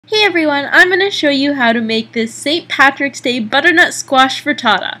Hey everyone, I'm going to show you how to make this St. Patrick's Day butternut squash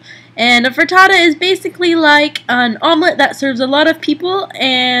frittata. And a frittata is basically like an omelet that serves a lot of people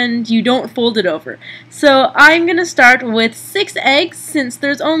and you don't fold it over. So I'm going to start with 6 eggs since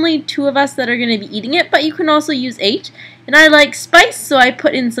there's only 2 of us that are going to be eating it, but you can also use 8. And I like spice, so I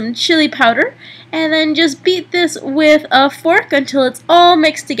put in some chili powder and then just beat this with a fork until it's all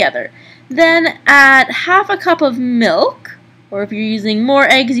mixed together. Then add half a cup of milk. Or if you're using more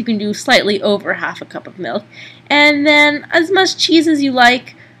eggs, you can do slightly over half a cup of milk. And then as much cheese as you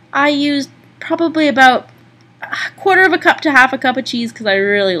like. I used probably about a quarter of a cup to half a cup of cheese because I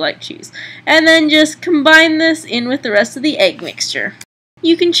really like cheese. And then just combine this in with the rest of the egg mixture.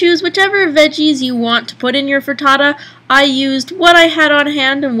 You can choose whichever veggies you want to put in your frittata. I used what I had on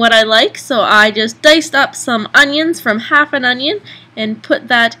hand and what I like, so I just diced up some onions from half an onion and put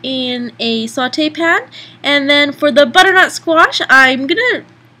that in a saute pan. And then for the butternut squash, I'm gonna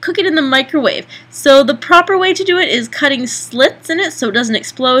cook it in the microwave. So the proper way to do it is cutting slits in it so it doesn't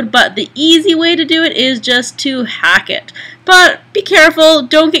explode, but the easy way to do it is just to hack it. But be careful,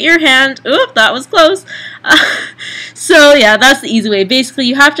 don't get your hand, oop, that was close. So yeah, that's the easy way. Basically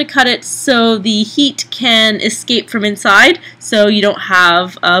you have to cut it so the heat can escape from inside so you don't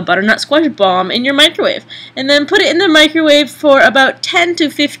have a butternut squash bomb in your microwave. And then put it in the microwave for about 10 to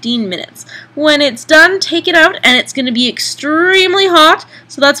 15 minutes. When it's done, take it out and it's going to be extremely hot,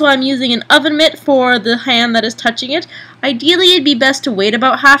 so that's why I'm using an oven mitt for the hand that is touching it. Ideally it'd be best to wait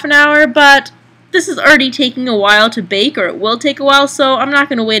about half an hour, but this is already taking a while to bake, or it will take a while, so I'm not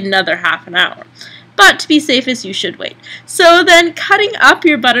going to wait another half an hour. But to be safest, you should wait. So then cutting up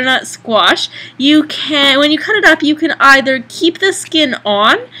your butternut squash, when you cut it up, you can either keep the skin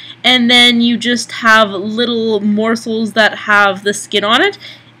on and then you just have little morsels that have the skin on it.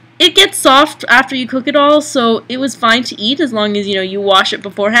 It gets soft after you cook it all, so it was fine to eat as long as you wash it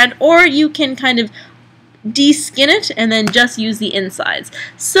beforehand, or you can kind of de-skin it and then just use the insides.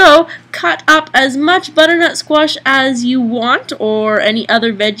 So cut up as much butternut squash as you want or any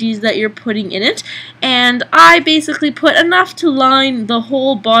other veggies that you're putting in it, and I basically put enough to line the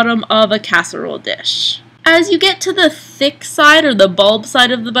whole bottom of a casserole dish. As you get to the thick side or the bulb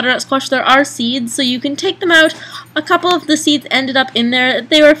side of the butternut squash, there are seeds, so you can take them out. A couple of the seeds ended up in there.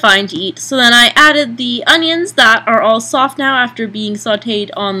 They were fine to eat. So then I added the onions that are all soft now after being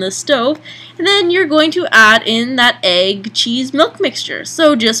sauteed on the stove. And then you're going to add in that egg, cheese, milk mixture.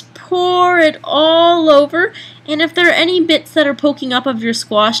 So just pour it all over. And if there are any bits that are poking up of your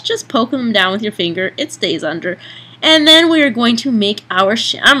squash, just poke them down with your finger. It stays under. And then we are going to make our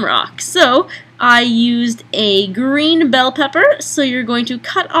shamrock. So I used a green bell pepper, so you're going to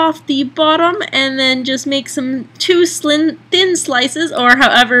cut off the bottom and then just make some 2 thin slices, or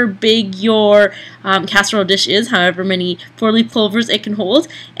however big your casserole dish is, however many 4-leaf clovers it can hold.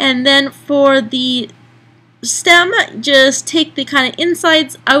 And then for the stem, just take the kind of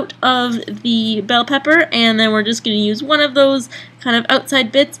insides out of the bell pepper, and then we're just going to use one of those kind of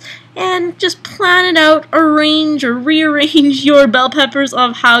outside bits and just plan it out, arrange or rearrange your bell peppers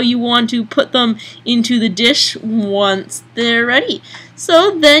of how you want to put them into the dish once they're ready.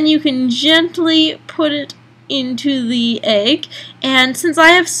 So then you can gently put it into the egg, and since I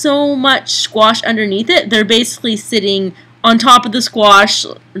have so much squash underneath it, they're basically sitting on top of the squash,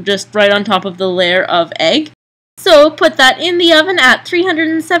 just right on top of the layer of egg. So put that in the oven at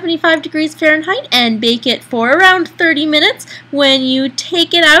 375 degrees Fahrenheit and bake it for around 30 minutes. When you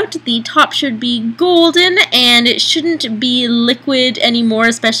take it out, the top should be golden and it shouldn't be liquid anymore,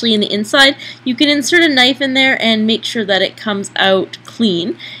 especially in the inside. You can insert a knife in there and make sure that it comes out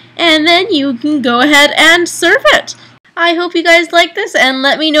clean. And then you can go ahead and serve it. I hope you guys like this and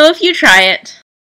let me know if you try it.